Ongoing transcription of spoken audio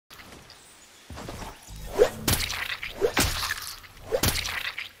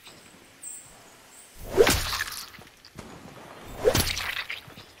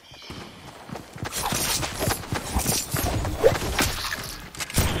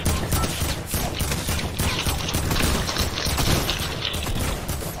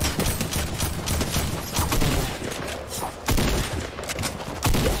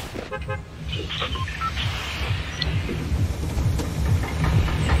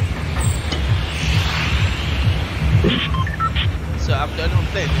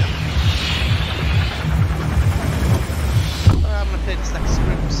played it. I'm gonna play this like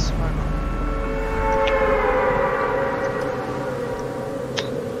scripts. Why not?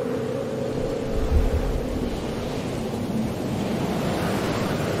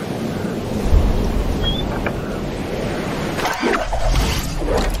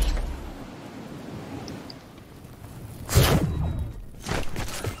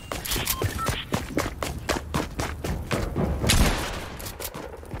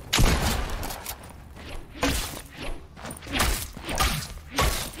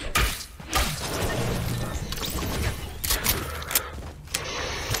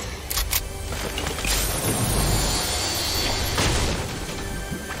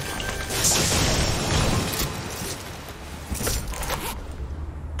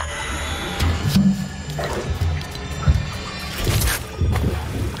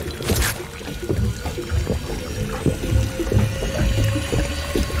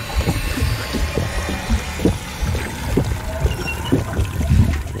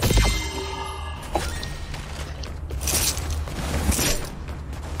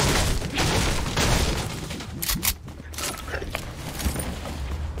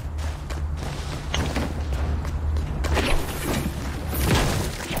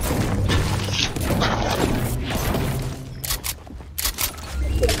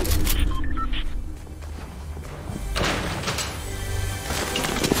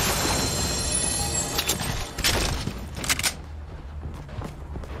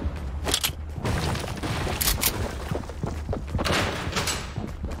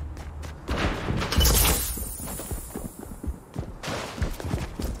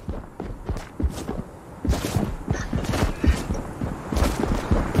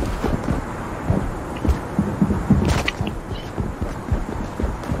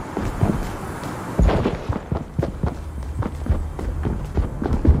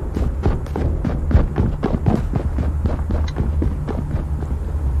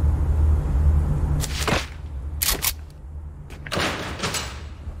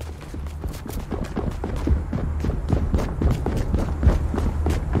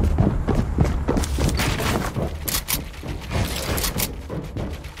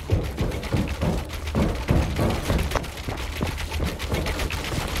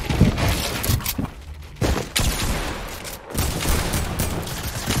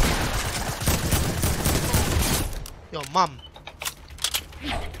 Mum.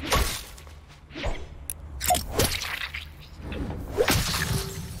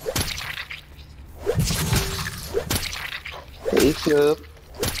 Hey, Cube.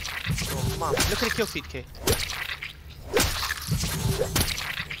 Oh, Mum. Look at the kill feed, K.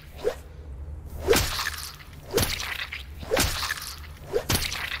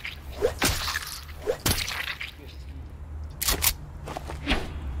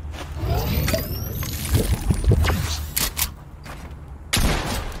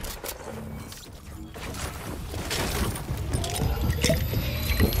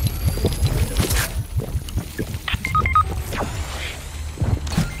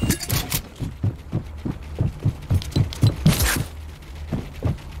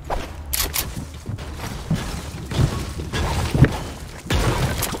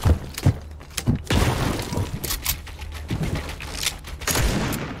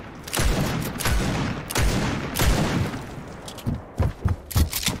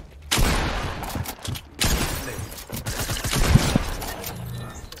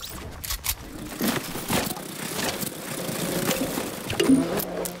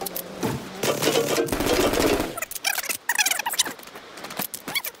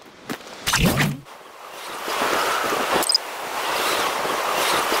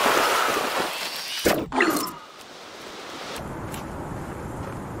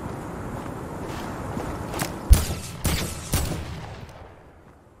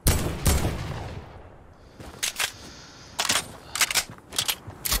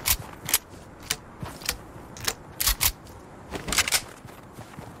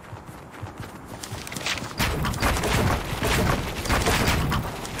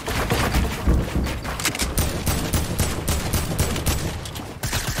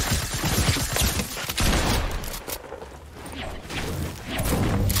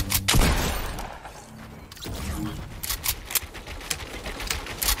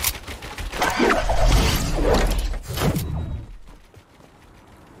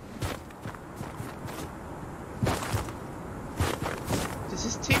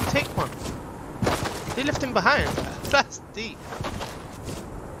 They left him behind. That's deep.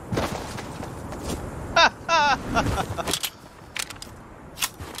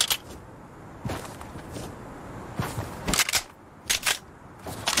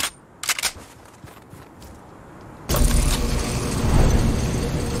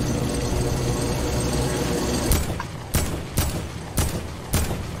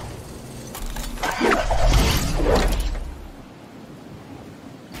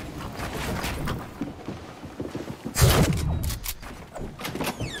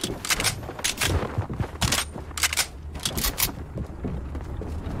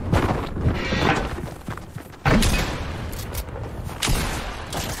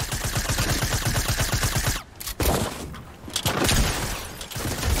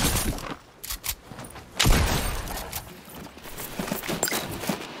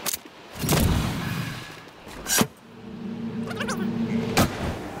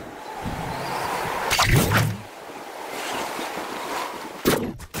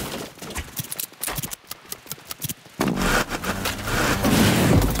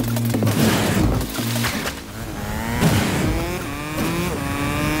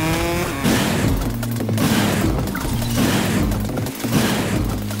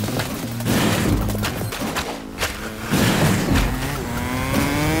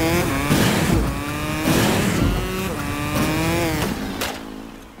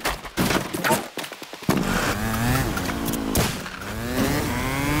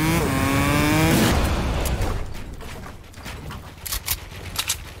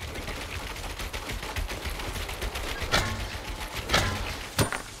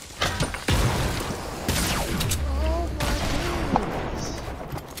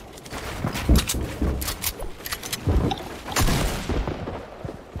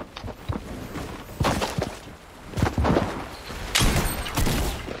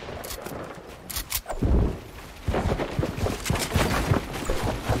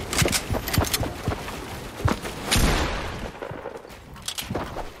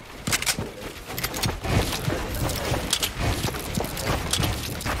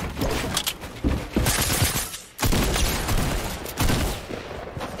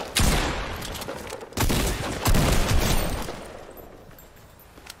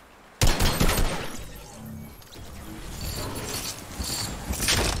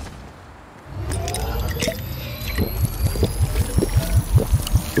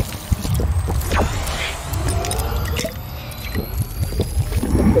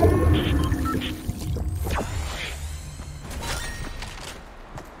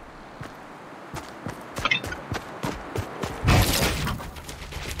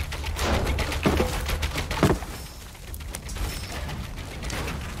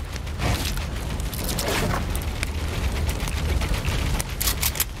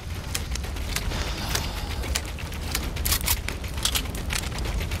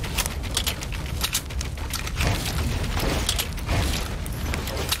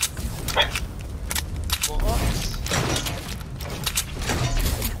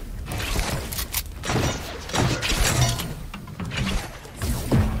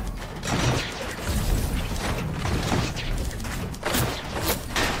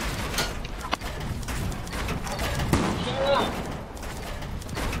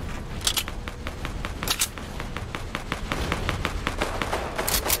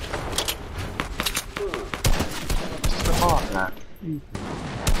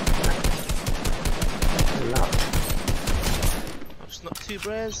 It's not too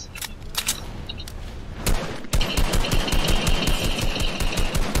brares.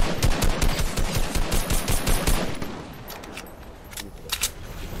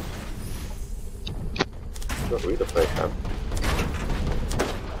 Got replay, fam.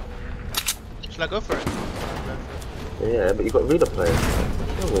 Shall I go for it? Yeah, but you got replay.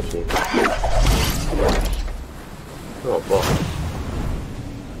 What's wrong with you? You're a bot.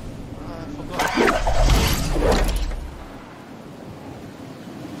 I forgot.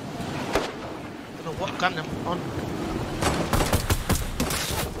 Don't know what gun I'm on.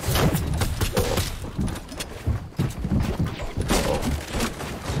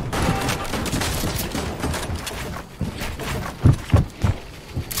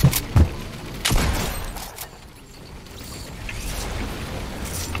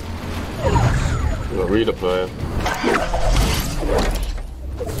 Redeploy.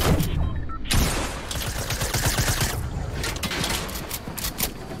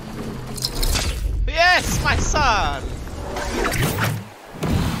 Yes, my son!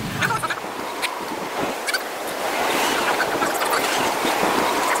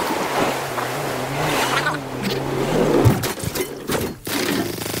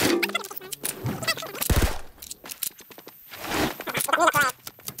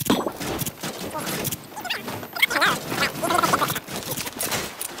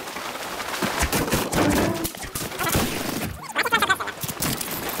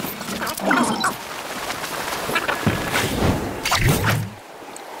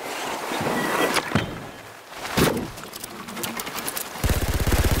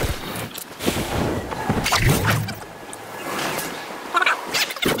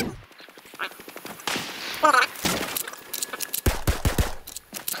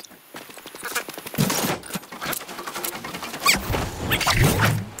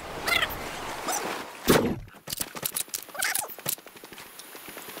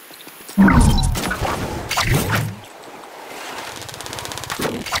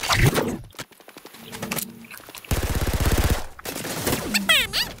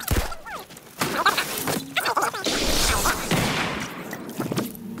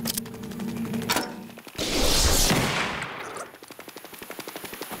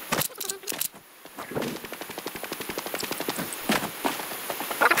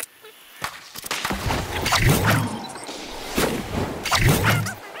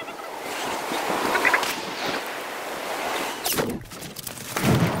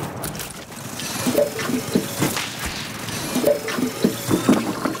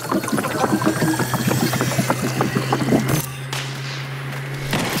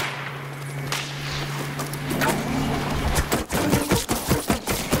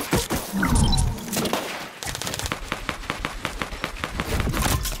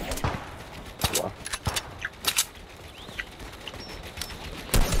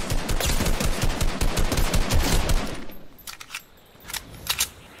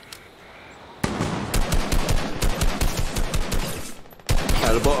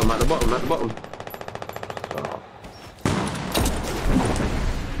 At the bottom, at the bottom, at the bottom.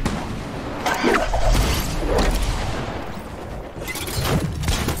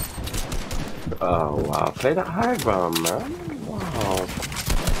 Oh wow, play that high ground, man. Wow.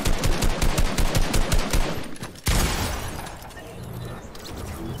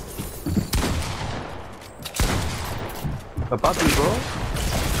 A button, bro.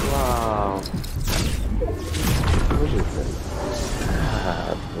 Wow. What is this?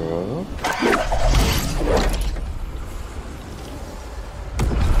 Ah, bro.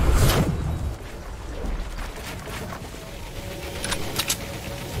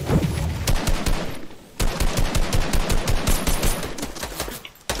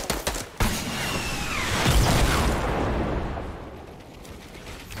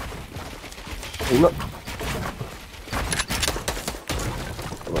 Look.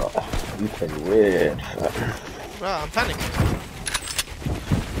 Well, you play weird. Bro, I'm panicking.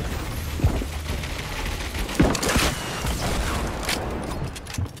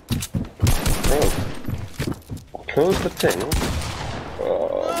 Oh. Close the thing. Oh,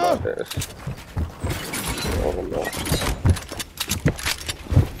 my goodness. Oh, no.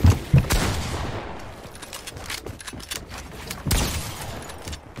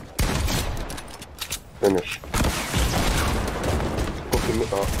 Finish. Fucking me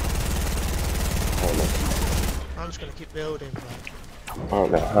up. Oh no. I'm just gonna keep building, bro. Oh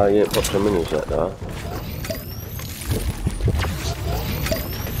no, how you ain't popped your minis yet though?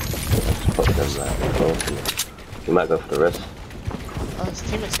 Let's put them right close. You might go for the rest. Oh, his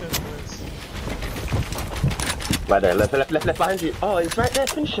teammates going for this. Right there, left, behind you. Oh, it's right there,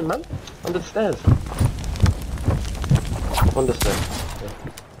 finish him, man. Under the stairs. on the stairs.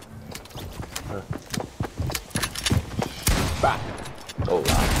 Yeah. Back. Oh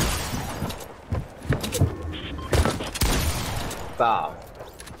wow. Bow.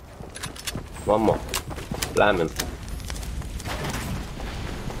 One more. Blam him.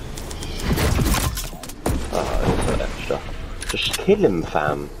 Oh, it's so extra. Just kill him,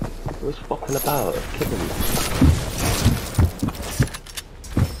 fam. What's fucking about? Kill him.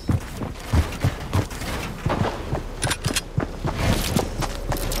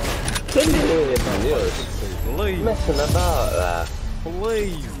 Kill him, man. You're messing about that.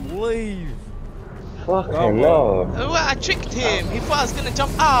 Leave. Fucking no. Well, I tricked him. He thought I was gonna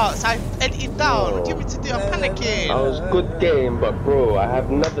jump out, so I edited down. What do you want me to do? I'm panicking. I was good game, but bro, I have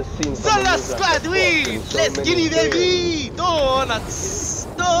never seen someone Solo move squad like that win! so Let's many get it, games. baby! Donuts!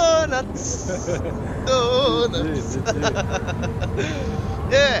 Donuts! Donuts!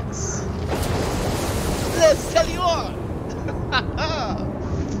 Yes! Let's tell you what!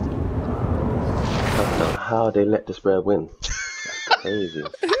 I don't know how they let this bear win. That's crazy.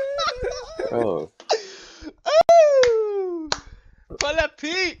 Bro. Oh! Polar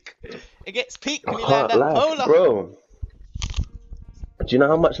peak! It gets peak I when you land can't that lie, polar. bro. Do you know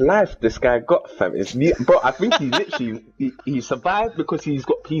how much life this guy got, fam? Bro, I think he literally he survived because he's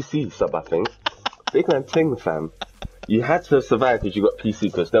got PC sub, I think. Big man thing, fam. You had to survive because you got PC,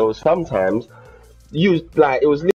 because there was sometimes you like it was